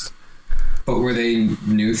 minutes. But were they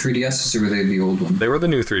new 3DSs, or were they the old one? They were the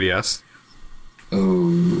new 3DS.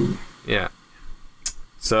 Oh. Yeah.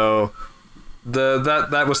 So,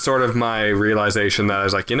 that was sort of my realization that I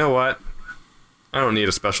was like, you know what? I don't need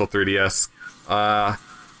a special 3DS.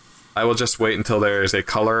 I will just wait until there is a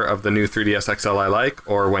color of the new 3DS XL I like,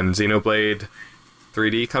 or when Xenoblade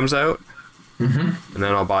 3D comes out, and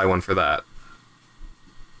then I'll buy one for that.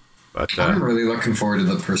 But I'm really looking forward to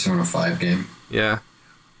the Persona 5 game. Yeah.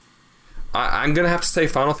 I'm going to have to say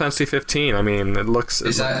Final Fantasy 15. I mean, it looks...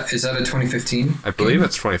 Is that a 2015? I believe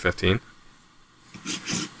it's 2015.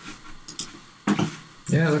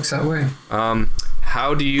 Yeah, it looks that way.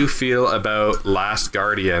 How do you feel about Last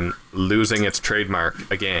Guardian losing its trademark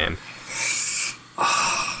again?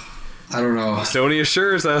 I don't know. Sony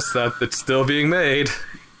assures us that it's still being made.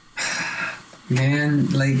 Man,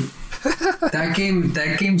 like... that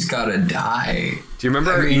game's gotta die. Do you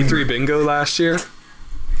remember our E3 bingo last year?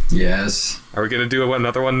 Yes. Are we going to do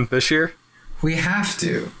another one this year? We have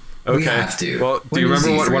to. Okay. We have to. Well, do you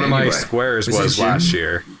remember what one of my squares was last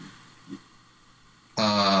year?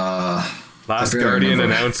 Last Guardian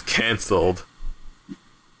announced cancelled.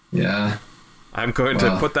 Yeah. I'm going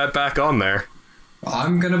to put that back on there.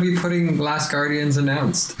 I'm going to be putting Last Guardians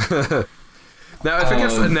announced. Now, if it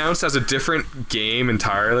gets announced as a different game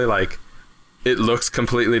entirely, like, it looks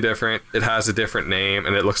completely different, it has a different name,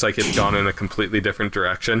 and it looks like it's gone in a completely different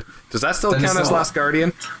direction, does that still count as Last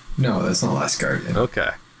Guardian? No, that's not Last Guardian. Okay.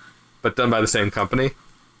 But done by the same company?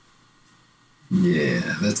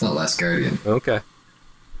 Yeah, that's not Last Guardian. Okay.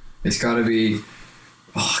 It's gotta be...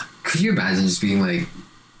 Oh, could you imagine just being like...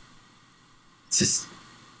 just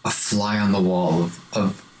a fly on the wall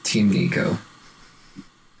of Team Nico.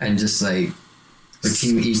 And just like, or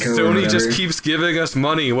Team Eco. Sony just keeps giving us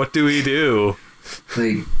money. What do we do?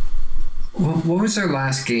 Like, what was our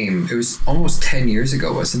last game? It was almost 10 years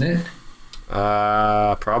ago, wasn't it?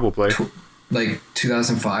 Probably. Like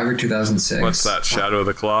 2005 or 2006. What's that? Shadow of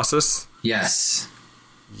the Colossus? Yes.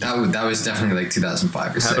 That was definitely like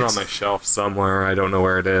 2005 or 6. I have it on my shelf somewhere. I don't know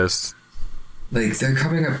where it is. Like, they're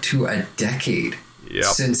coming up to a decade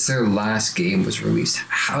since their last game was released.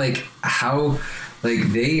 How they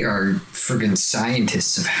are friggin'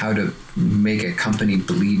 scientists of how to make a company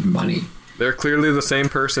bleed money. They're clearly the same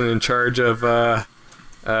person in charge of the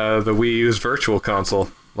Wii U's Virtual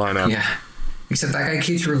Console lineup. Yeah. Except that guy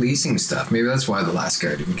keeps releasing stuff. Maybe that's why the last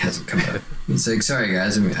Guardian hasn't come out. He's like, sorry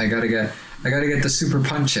guys, I gotta get the Super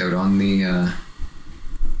Punch out on the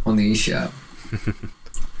eShop.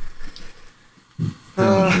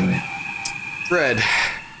 Red.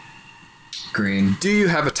 Green. Do you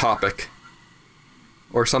have a topic?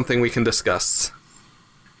 Or something we can discuss?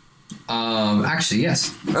 Actually,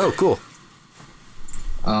 yes. Oh, cool.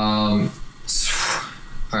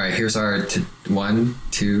 All right, here's our 1,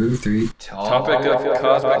 2, 3. Topic of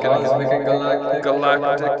cosmic and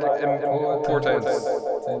galactic importance.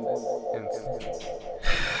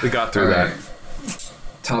 We got through that.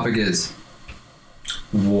 Topic is,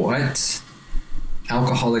 what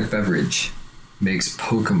alcoholic beverage makes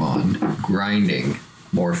Pokemon grinding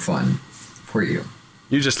more fun for you?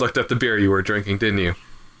 You just looked at the beer you were drinking, didn't you?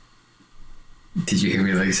 Did you hear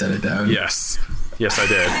me like set it down? Yes. Yes, I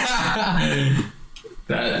did.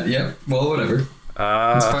 Yep. Well, whatever.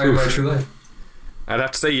 Inspired by true life. I'd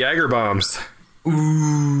have to say Jaeger bombs.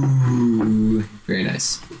 Ooh, very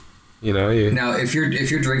nice. You know, now if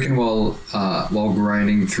you're drinking while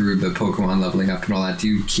grinding through the Pokemon leveling up and all that, do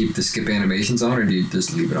you keep the skip animations on, or do you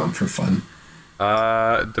just leave it on for fun?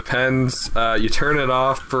 Depends. You turn it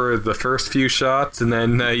off for the first few shots, and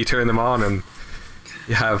then you turn them on, and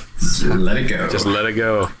you have just let it go. Just let it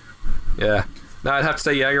go. Yeah. No, I'd have to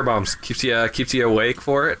say Jaeger bombs keeps you awake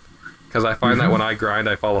for it, because I find that when I grind,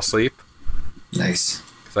 I fall asleep. Nice.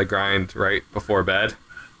 Because I grind right before bed.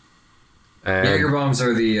 And Jaeger bombs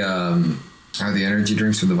are the energy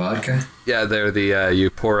drinks with the vodka. Yeah, they're the you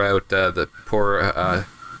pour out no,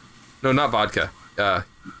 not vodka.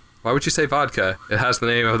 Why would you say vodka? It has the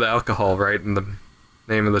name of the alcohol right in the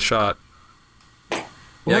name of the shot.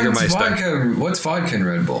 Jägermeister. What's vodka in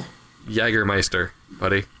Red Bull? Jägermeister,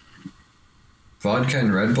 buddy. Vodka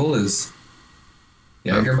and Red Bull is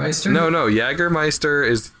Jägermeister? No, Jägermeister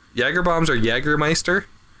is... Jaeger bombs are Jägermeister,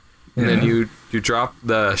 and then you drop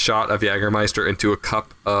the shot of Jägermeister into a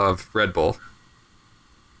cup of Red Bull.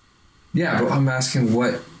 Yeah, but I'm asking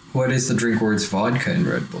what is the drink where it's vodka and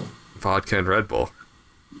Red Bull? Vodka and Red Bull.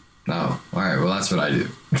 Oh, alright, well that's what I do.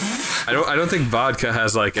 I don't think vodka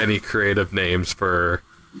has like any creative names for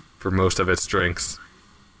most of its drinks.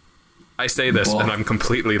 I say this and I'm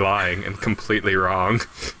completely lying and completely wrong.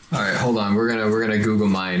 Alright, hold on. We're gonna Google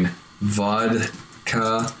mine.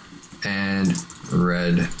 Vodka and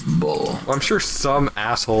Red Bull. Well, I'm sure some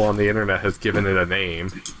asshole on the internet has given it a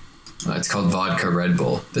name. It's called Vodka Red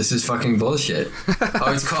Bull. This is fucking bullshit.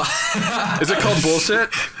 It's called... Is it called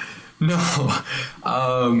bullshit? No.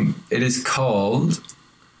 It is called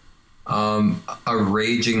a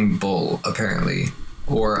Raging Bull, apparently.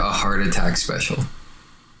 Or a Heart Attack Special.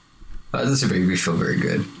 That doesn't make me feel very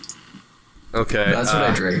good. Okay. That's what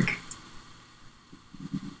I drink.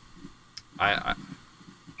 I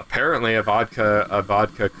apparently a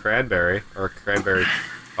vodka cranberry or cranberry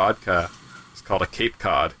vodka is called a Cape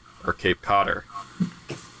Cod or Cape Codder.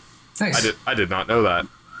 Nice. I did not know that.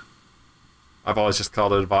 I've always just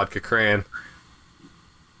called it a vodka cran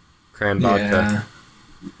vodka. Yeah.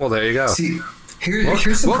 Well, there you go. See,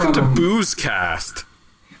 here's the welcome problem. to BoozeCast.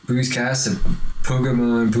 BoozeCast and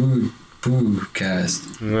Pokemon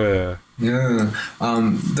BoozeCast. Yeah. Yeah.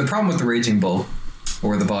 The problem with the Raging Bull,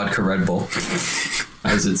 or the Vodka Red Bull,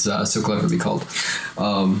 as it's so cleverly called,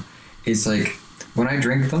 is like when I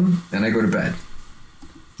drink them and I go to bed.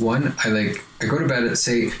 One, I go to bed at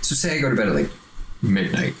say I go to bed at like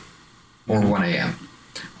midnight or 1 a.m.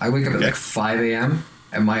 I wake up at like 5 a.m.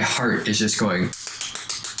 and my heart is just going,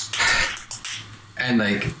 and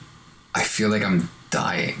like I feel like I'm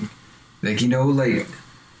dying. Like, you know, like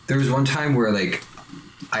there was one time where like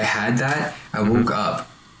I had that, I woke up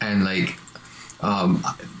and like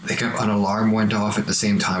an alarm went off at the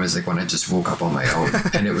same time as like when I just woke up on my own,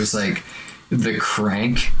 and it was like the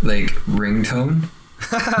Crank like ringtone,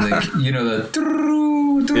 like, you know, the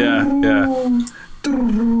yeah.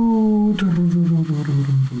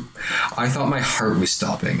 I thought my heart was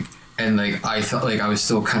stopping, and like I felt like I was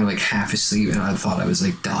still kind of like half asleep, and I thought I was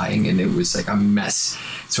like dying, and it was like a mess.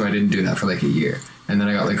 So I didn't do that for like a year, and then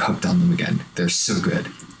I got like hooked on them again. They're so good.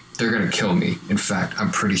 They're gonna kill me. In fact,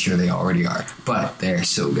 I'm pretty sure they already are, but they're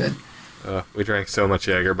so good. We drank so much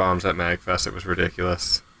Jaeger bombs at MagFest, it was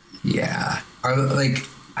ridiculous. Yeah, I don't think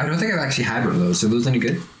I've actually had one of those. Are those any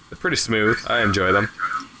good? They're pretty smooth. I enjoy them.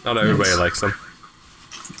 Not everybody likes them.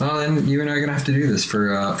 Well, then you and I are gonna have to do this for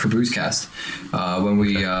BoozCast when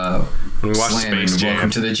we watch slam Space Jam. Welcome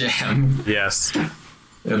to the Jam. Yes.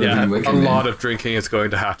 It'll Yeah, be wicked, a man. lot of drinking is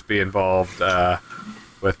going to have to be involved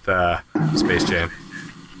with Space Jam.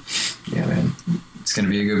 Yeah, man, it's gonna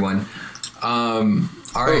be a good one.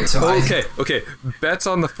 All right, so okay. Bets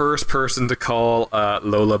on the first person to call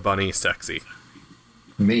Lola Bunny sexy.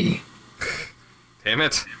 Me. Damn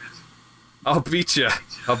it! I'll beat you.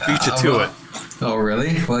 I'll beat you to it. Oh,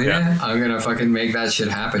 really? Well, yeah. Yeah. I'm gonna fucking make that shit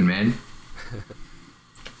happen, man.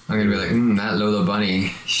 I'm gonna be like, that Lola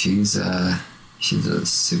Bunny, she's a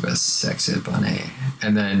super sexy bunny.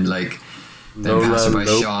 And then like, Passerby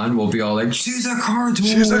Sean will be all like, she's a cartoon.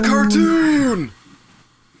 She's a cartoon.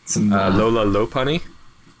 Some, Lola Lopunny.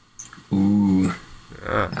 Ooh.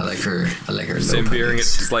 Yeah. I like her. Same Low bearing it bunnies.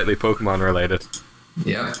 slightly Pokemon related.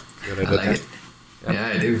 Yep. Good I idea. like it.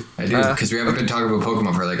 Yeah, I do. Because we haven't been talking about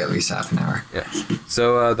Pokemon for like at least half an hour. Yeah.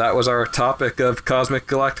 So that was our topic of cosmic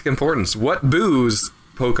galactic importance. What booze,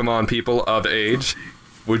 Pokemon people of age,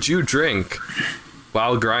 would you drink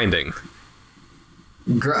while grinding?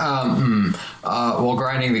 Well,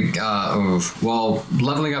 grinding well,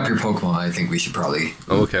 leveling up your Pokemon, I think we should probably.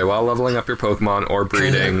 Okay, while leveling up your Pokemon or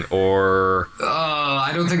breeding or...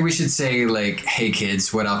 I don't think we should say, like, hey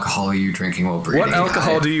kids, what alcohol are you drinking while breeding? What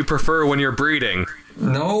alcohol do you prefer when you're breeding?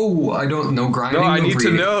 No, I don't know. Grinding. No, I need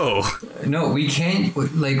breeding. to know. No, we can't,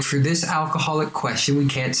 like, for this alcoholic question, we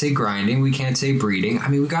can't say grinding, we can't say breeding. I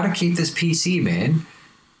mean, we gotta keep this PC, man.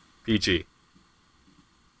 PG.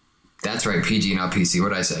 That's right, PG, not PC.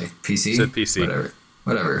 What'd I say? PC? Said PC.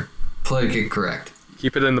 Whatever. Politically correct.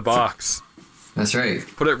 Keep it in the box. That's right.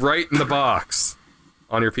 Put it right in the box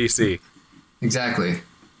on your PC. Exactly.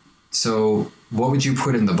 So, what would you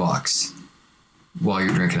put in the box while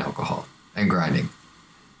you're drinking alcohol and grinding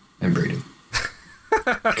and breeding?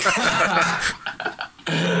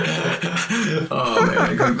 Oh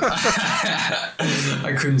man,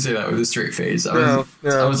 I couldn't say that with a straight face. I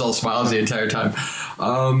was all smiles the entire time.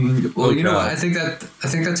 Well, you know what? I think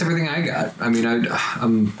that's everything I got. I mean,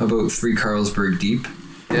 I'm about 3 Carlsberg deep.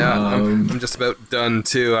 Yeah, I'm just about done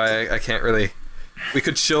too. I can't really. We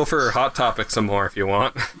could chill for Hot Topic some more if you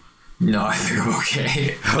want. No, I think I'm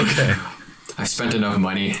okay. Okay. I spent enough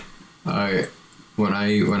money. When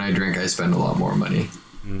I drink, I spend a lot more money.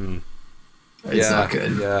 It's not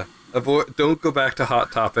good. Yeah. Don't go back to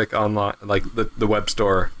Hot Topic online, like the web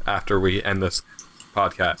store after we end this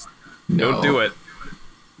podcast. No. Don't do it.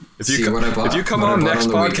 If you See, if you come on next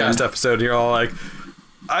podcast episode and you're all like,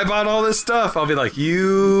 I bought all this stuff, I'll be like,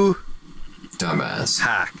 you dumbass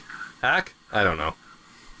hack. I don't know.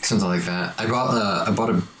 Something like that. I bought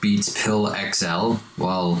a Beats Pill XL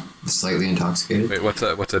while slightly intoxicated. Wait, what's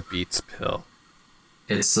a Beats pill?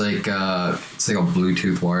 It's like a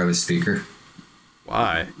Bluetooth wireless speaker.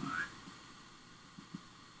 Why?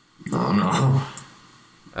 Oh no.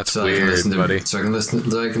 That's So weird, buddy. So I can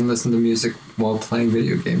listen to music while playing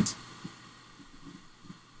video games.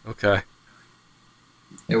 Okay.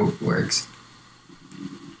 It works.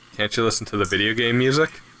 Can't you listen to the video game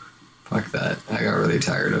music? Fuck that. I got really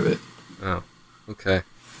tired of it. Oh. Okay.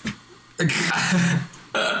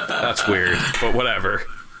 That's weird, but whatever.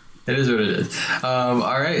 It is what it is.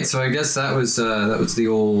 All right, so I guess that was the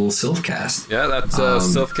old SilphCast. Yeah, that's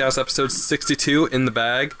SilphCast episode 62 in the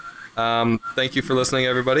bag. Thank you for listening,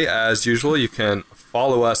 everybody. As usual, you can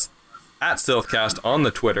follow us at SilphCast on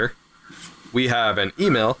the Twitter. We have an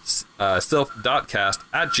email,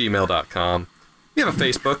 silph.cast@gmail.com. We have a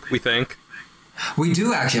Facebook, we think. We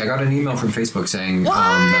do actually. I got an email from Facebook saying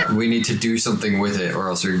that we need to do something with it, or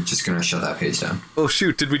else they're just gonna shut that page down. Oh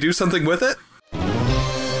shoot! Did we do something with it?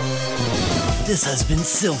 This has been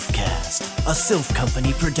SilphCast, a Sylph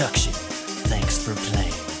Company production. Thanks for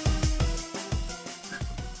playing.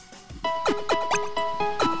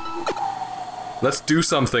 Let's do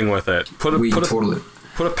something with it. Put a picture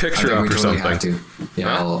up or totally something. have to.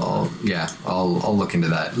 Yeah, I'll look into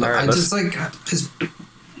that. All right, I just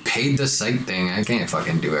paid the site thing. I can't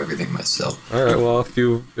fucking do everything myself. All right. Well,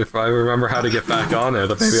 if I remember how to get back on it,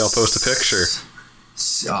 maybe I'll post a picture.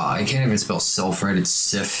 I can't even spell self right. It's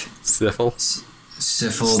Sif. Siffle.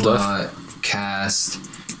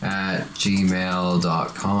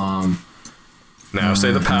 Siffle.cast@gmail.com. Now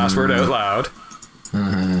say the password out loud.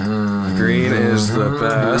 Green is the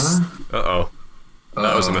best. Uh-oh.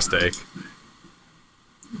 That was a mistake.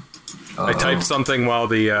 I typed something while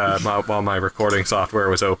while my recording software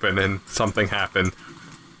was open, and something happened.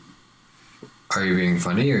 Are you being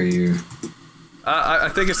funny, or are you... I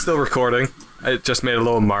think it's still recording. It just made a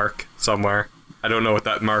little mark somewhere. I don't know what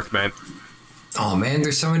that mark meant. Oh, man,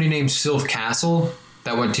 there's somebody named Sylph Castle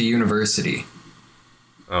that went to university.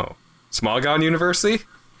 Oh. Smallgown University?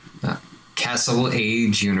 Castle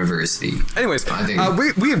Age University. Anyways,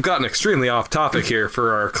 we have gotten extremely off topic here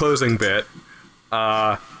for our closing bit.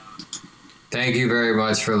 Thank you very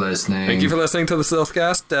much for listening. Thank you for listening to the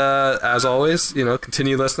SilphCast. As always,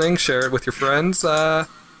 continue listening. Share it with your friends.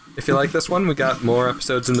 If you like this one, we got more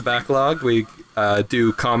episodes in the backlog. We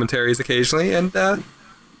do commentaries occasionally, and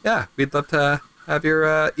yeah, we'd love to have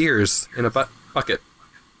your ears in a bucket.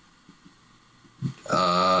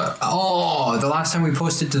 The last time we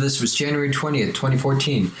posted to this was January 20th,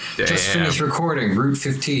 2014. Damn. Just finished recording Route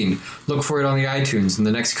 15. Look for it on the iTunes in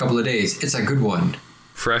the next couple of days. It's a good one.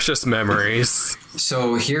 Precious memories.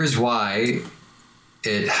 So here's why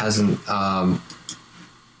it hasn't,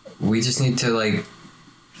 we just need to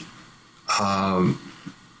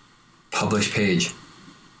publish page.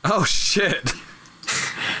 Oh shit.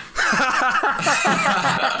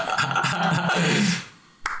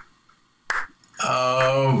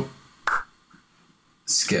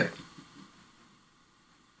 Skip.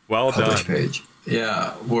 Well Publish done. page.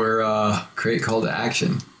 Yeah, we're create call to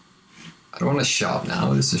action. I don't want to shop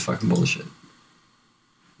now. This is fucking bullshit.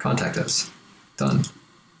 Contact us. Done.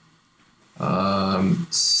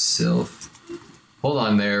 Sylph. Hold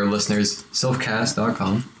on there, listeners.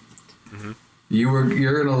 SilphCast.com. Mm-hmm.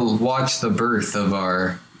 You're gonna watch the birth of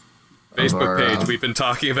our Facebook page we've been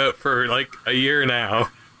talking about for like a year now.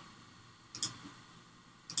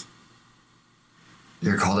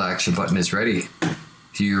 Your call to action button is ready.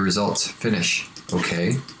 View your results. Finish.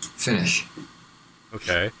 Okay. Finish.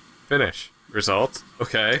 Okay. Finish. Results.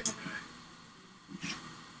 Okay.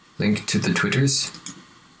 Link to the Twitters.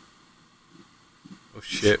 Oh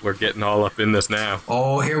shit, we're getting all up in this now.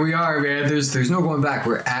 Oh, here we are, man. There's no going back.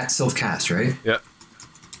 We're at SilphCast, right? Yep.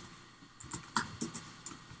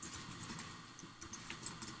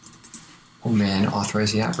 Oh man,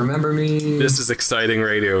 authorize the app. Remember me. This is exciting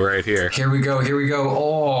radio right here. Here we go.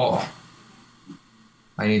 Oh.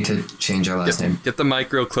 I need to change our last name. Get the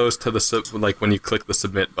mic real close to the when you click the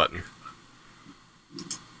submit button.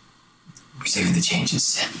 We're saving the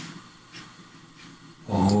changes.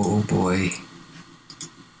 Oh boy.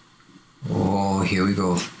 Oh, here we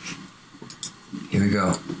go.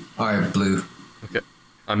 All right, blue. Okay.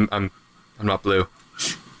 I'm not blue.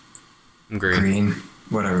 I'm green. Green.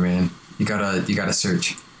 Whatever, man. You gotta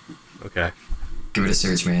search. Okay. Give it a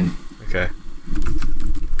search, man. Okay.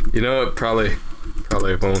 It probably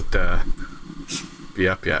won't be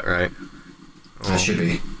up yet, right? That should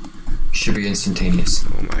be. Should be instantaneous.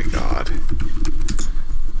 Oh my god.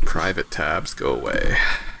 Private tabs go away.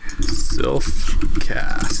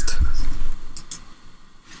 SilphCast.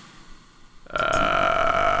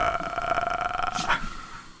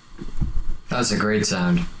 That's a great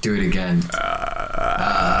sound. Do it again.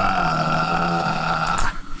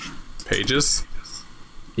 Pages?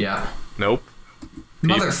 Yeah. Nope.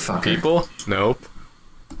 Motherfucker. People? Nope.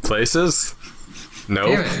 Places? Nope.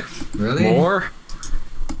 Damn it. Really? More?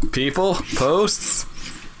 People? Posts?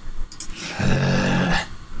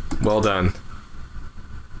 Well done.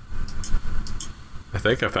 I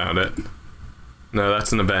think I found it. No,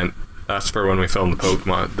 that's an event. That's for when we filmed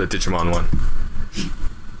the Digimon one.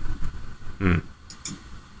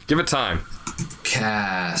 Give it time.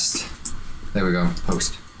 Cast. There we go.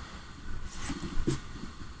 Post.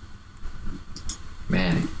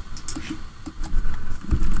 Man.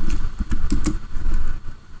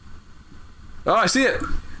 Oh, I see it!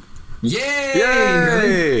 Yay!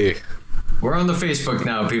 Yay! We're on the Facebook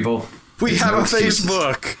now, people. We There's have no a excuses.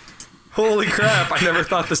 Facebook! Holy crap, I never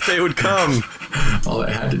thought this day would come. All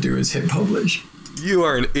I had to do is hit publish. You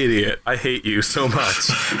are an idiot. I hate you so much.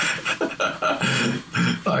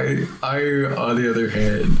 I, on the other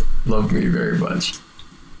hand, love me very much.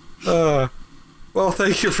 Well,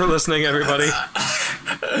 thank you for listening, everybody.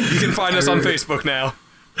 You can find us on Facebook now.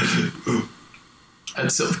 At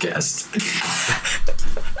SilphCast.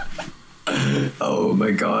 Oh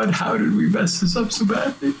my god, how did we mess this up so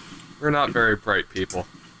badly? We're not very bright people.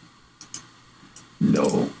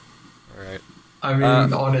 No. Alright. I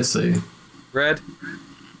mean, honestly. Red,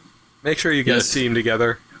 make sure you get Yes. a team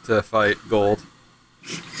together to fight Gold.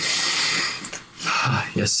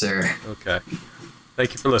 Yes, sir. Okay.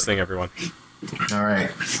 Thank you for listening, everyone. All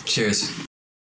right. Cheers.